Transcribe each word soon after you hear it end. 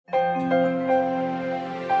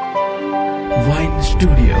Divine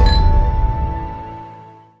studio.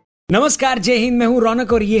 नमस्कार, जय हिंद। मैं हूं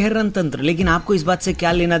रौनक और ये है रणतंत्र। लेकिन आपको इस बात से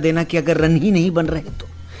क्या लेना देना कि अगर रन ही नहीं बन रहे तो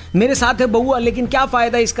मेरे साथ है बउआ, लेकिन क्या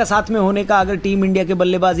फायदा इसका साथ में होने का अगर टीम इंडिया के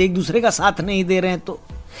बल्लेबाज एक दूसरे का साथ नहीं दे रहे हैं तो।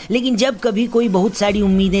 लेकिन जब कभी कोई बहुत सारी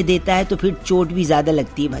उम्मीदें देता है तो फिर चोट भी ज्यादा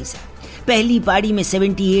लगती है भाई साहब। पहली पारी में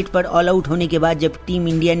 78 पर ऑल आउट होने के बाद जब टीम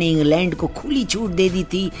इंडिया ने इंग्लैंड को खुली छूट दे दी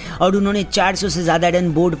थी और उन्होंने 400 से ज्यादा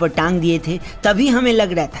रन बोर्ड पर टांग दिए थे, तभी हमें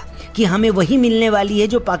लग रहा था कि हमें वही मिलने वाली है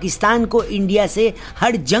जो पाकिस्तान को इंडिया से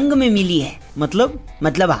हर जंग में मिली है,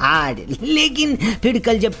 मतलब हार। लेकिन फिर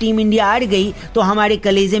कल जब टीम इंडिया हार गई तो हमारे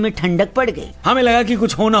कलेजे में ठंडक पड़ गई। हमें लगा कि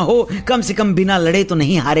कुछ होना हो, कम से कम बिना लड़े तो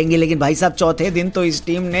नहीं हारेंगे। लेकिन भाई साहब, चौथे दिन तो इस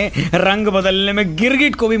टीम ने रंग बदलने में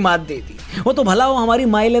गिरगिट को भी मात दे दी। वो तो भला हो हमारी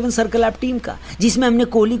माई 11 सर्कल ऐप टीम का, जिसमें हमने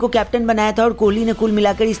कोहली को कैप्टन बनाया था और कोहली ने कुल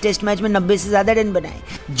मिलाकर इस टेस्ट मैच में 90 से ज्यादा रन बनाए।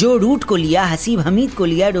 जो रूट को लिया, हसीब हमीद को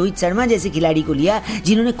लिया, रोहित शर्मा जैसे खिलाड़ी को लिया,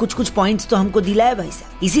 जिन्होंने कुछ पॉइंट्स तो हमको दिलाया भाई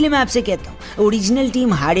साहब। इसीलिए मैं आपसे कहता हूँ, ओरिजिनल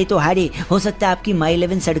टीम हारे तो हारे, हो सकता है आपकी माई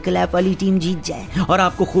 11 सर्कल ऐप वाली टीम जीत जाए और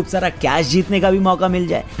आपको खूब सारा कैश जीतने का भी मौका मिल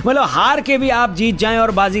जाए। मतलब हार के भी आप जीत जाएं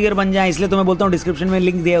और बाजीगर बन जाएं। इसलिए तो मैं बोलता हूँ डिस्क्रिप्शन में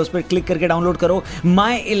लिंक दिया है, उस पर क्लिक करके डाउनलोड करो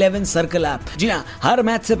माई 11 सर्कल ऐप। जी हाँ, हर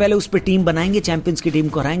मैच से पहले उस पर टीम बनाएंगे, चैंपियंस की टीम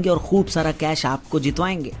को हराएंगे और खूब सारा कैश आपको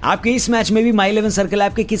जितवाएंगे। आपके इस मैच में भी माई 11 सर्कल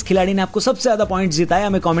ऐप के किस खिलाड़ी ने आपको सबसे ज्यादा पॉइंट जिताया,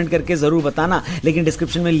 हमें कमेंट करके जरूर बताना। लेकिन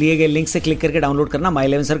डिस्क्रिप्शन में लिए गए लिंक से क्लिक करके डाउनलोड करना माई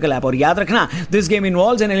 11 सर्कल ऐप। और याद रखना, this game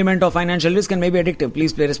involves an element of financial risk and may be addictive.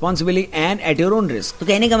 Please play responsibly and at your own risk. तो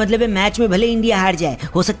कहने का मतलब है, मैच में भले इंडिया हार जाए,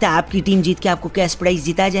 हो सकता है आपकी टीम जीत के आपको कैश प्राइज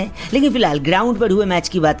जिता जाए। लेकिन फिलहाल ग्राउंड पर हुए मैच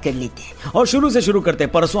की बात कर लेते हैं और शुरू से शुरू करते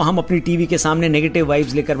हैं। परसों हम अपनी टीवी के सामने नेगेटिव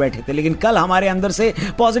वाइब्स लेकर बैठे थे, लेकिन कल हमारे अंदर से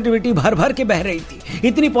पॉजिटिविटी भर भर के बह रही थी।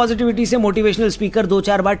 इतनी पॉजिटिविटी से मोटिवेशनल स्पीकर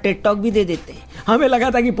 2-4 बार टेड टॉक भी दे देते हैं। हमें लगा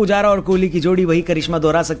था कि पुजारा और कोहली की जोड़ी वही करिश्मा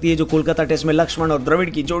दोहरा सकती है जो कोलकाता टेस्ट में लक्ष्मण और द्रविड़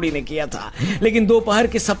की जोड़ी ने किया था। लेकिन दोपहर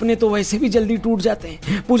के सपने तो वैसे भी जल्दी टूट जाते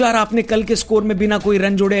हैं। पुजारा अपने कल के स्कोर में बिना कोई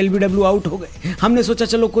रन जोड़े एलबीडब्ल्यू आउट हो गए। हमने सोचा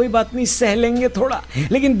चलो कोई बात नहीं, सह लेंगे थोड़ा।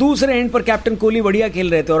 लेकिन दूसरे एंड पर कैप्टन कोहली बढ़िया खेल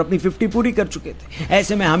रहे थे और अपनी 50 पूरी कर चुके थे।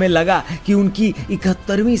 ऐसे में हमें लगा कि उनकी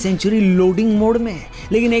 71वीं सेंचुरी लोडिंग मोड में है।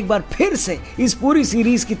 लेकिन एक बार फिर से इस पूरी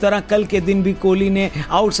सीरीज की तरह कल के दिन भी कोहली ने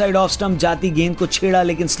आउटसाइड ऑफ स्टंप जाती गेंद को छेड़ा,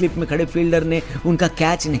 लेकिन स्लिप में खड़े फील्डर ने उनका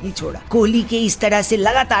कैच नहीं छोड़ा। कोहली के इस तरह से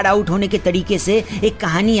लगातार आउट होने के तरीके से एक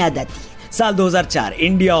कहानी याद आती है। साल 2004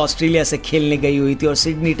 इंडिया ऑस्ट्रेलिया से खेलने गई हुई थी और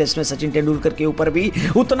सिडनी टेस्ट में सचिन तेंदुलकर के ऊपर भी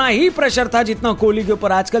उतना ही प्रेशर था जितना कोहली के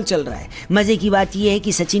ऊपर आजकल चल रहा है। मजे की बात यह है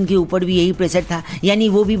कि सचिन के ऊपर भी यही प्रेशर था, यानी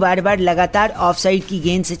वो भी बार बार लगातार ऑफसाइड की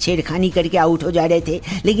गेंद से छेड़खानी करके आउट हो जा रहे थे।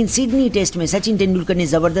 लेकिन सिडनी टेस्ट में सचिन तेंदुलकर ने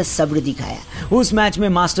जबरदस्त सब्र दिखाया। उस मैच में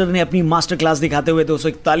मास्टर ने अपनी मास्टर क्लास दिखाते हुए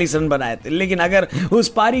 241 रन बनाए थे। लेकिन अगर उस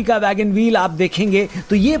पारी का वैगन व्हील आप देखेंगे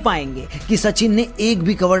तो ये पाएंगे कि सचिन ने एक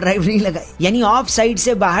भी कवर ड्राइव नहीं लगाई, यानी ऑफ साइड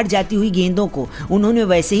से बाहर जाती हुई गेंदों को उन्होंने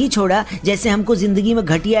वैसे ही छोड़ा जैसे हमको जिंदगी में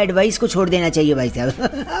घटिया एडवाइस को छोड़ देना चाहिए भाई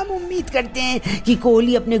साहब। हम उम्मीद करते हैं कि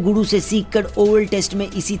कोहली अपने गुरु से सीखकर ओवल टेस्ट में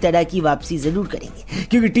इसी तरह की वापसी जरूर करेंगे,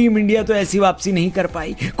 क्योंकि टीम इंडिया तो ऐसी वापसी नहीं कर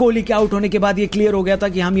पाई। कोहली के आउट होने के बाद ये क्लियर हो गया था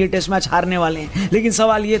कि हम ये टेस्ट मैच हारने वाले हैं। लेकिन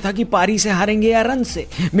सवाल ये था कि पारी से हारेंगे या रन से।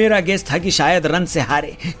 मेरा गेस था कि शायद रन से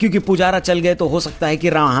हारे, क्योंकि पुजारा चल गए तो हो सकता है कि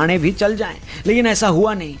रहाणे भी चल जाएं। लेकिन ऐसा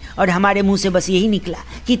हुआ नहीं और हमारे मुंह से बस यही निकला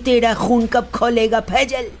कि तेरा खून कब खोलेगा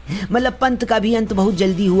फैजल। मतलब पंत का भी अंत बहुत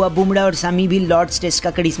जल्दी हुआ। बुमराह और सामी भी लॉर्ड्स टेस्ट का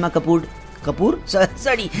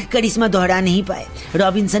करिश्मा दोहरा नहीं पाए।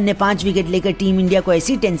 रॉबिन्सन ने 5 विकेट लेकर टीम इंडिया को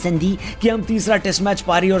ऐसी टेंशन दी कि हम तीसरा टेस्ट मैच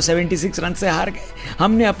पारी और 76 रन से हार गए।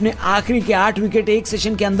 हमने अपने आखिरी के 8 विकेट एक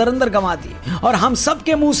सेशन के अंदर गंवा दिए और हम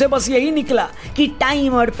सबके मुंह से बस यही निकला कि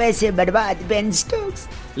टाइम और पैसे बर्बाद, बेन स्टोक्स।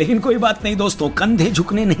 लेकिन कोई बात नहीं दोस्तों, कंधे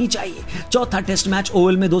झुकने नहीं चाहिए। चौथा टेस्ट मैच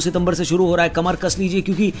ओवल में 2 सितंबर से शुरू हो रहा है। कमर कस लीजिए,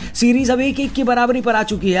 क्योंकि सीरीज अब 1-1 की बराबरी पर आ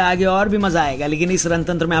चुकी है। आगे और भी मजा आएगा। लेकिन इस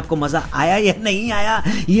रणतंत्र में आपको मजा आया या नहीं आया,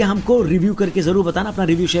 ये हमको रिव्यू करके जरूर बताना। अपना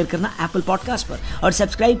रिव्यू शेयर करना एप्पल पॉडकास्ट पर और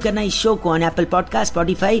सब्सक्राइब करना इस शो को ऑन एप्पल पॉडकास्ट,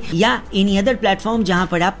 स्पॉटिफाई या एनी अदर प्लेटफॉर्म जहां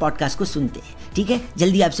पर आप पॉडकास्ट को सुनते हैं। ठीक है,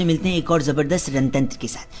 जल्दी आपसे मिलते हैं एक और जबरदस्त रणतंत्र के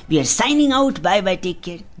साथ। We are signing out. Bye bye, take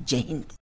care, जय हिंद।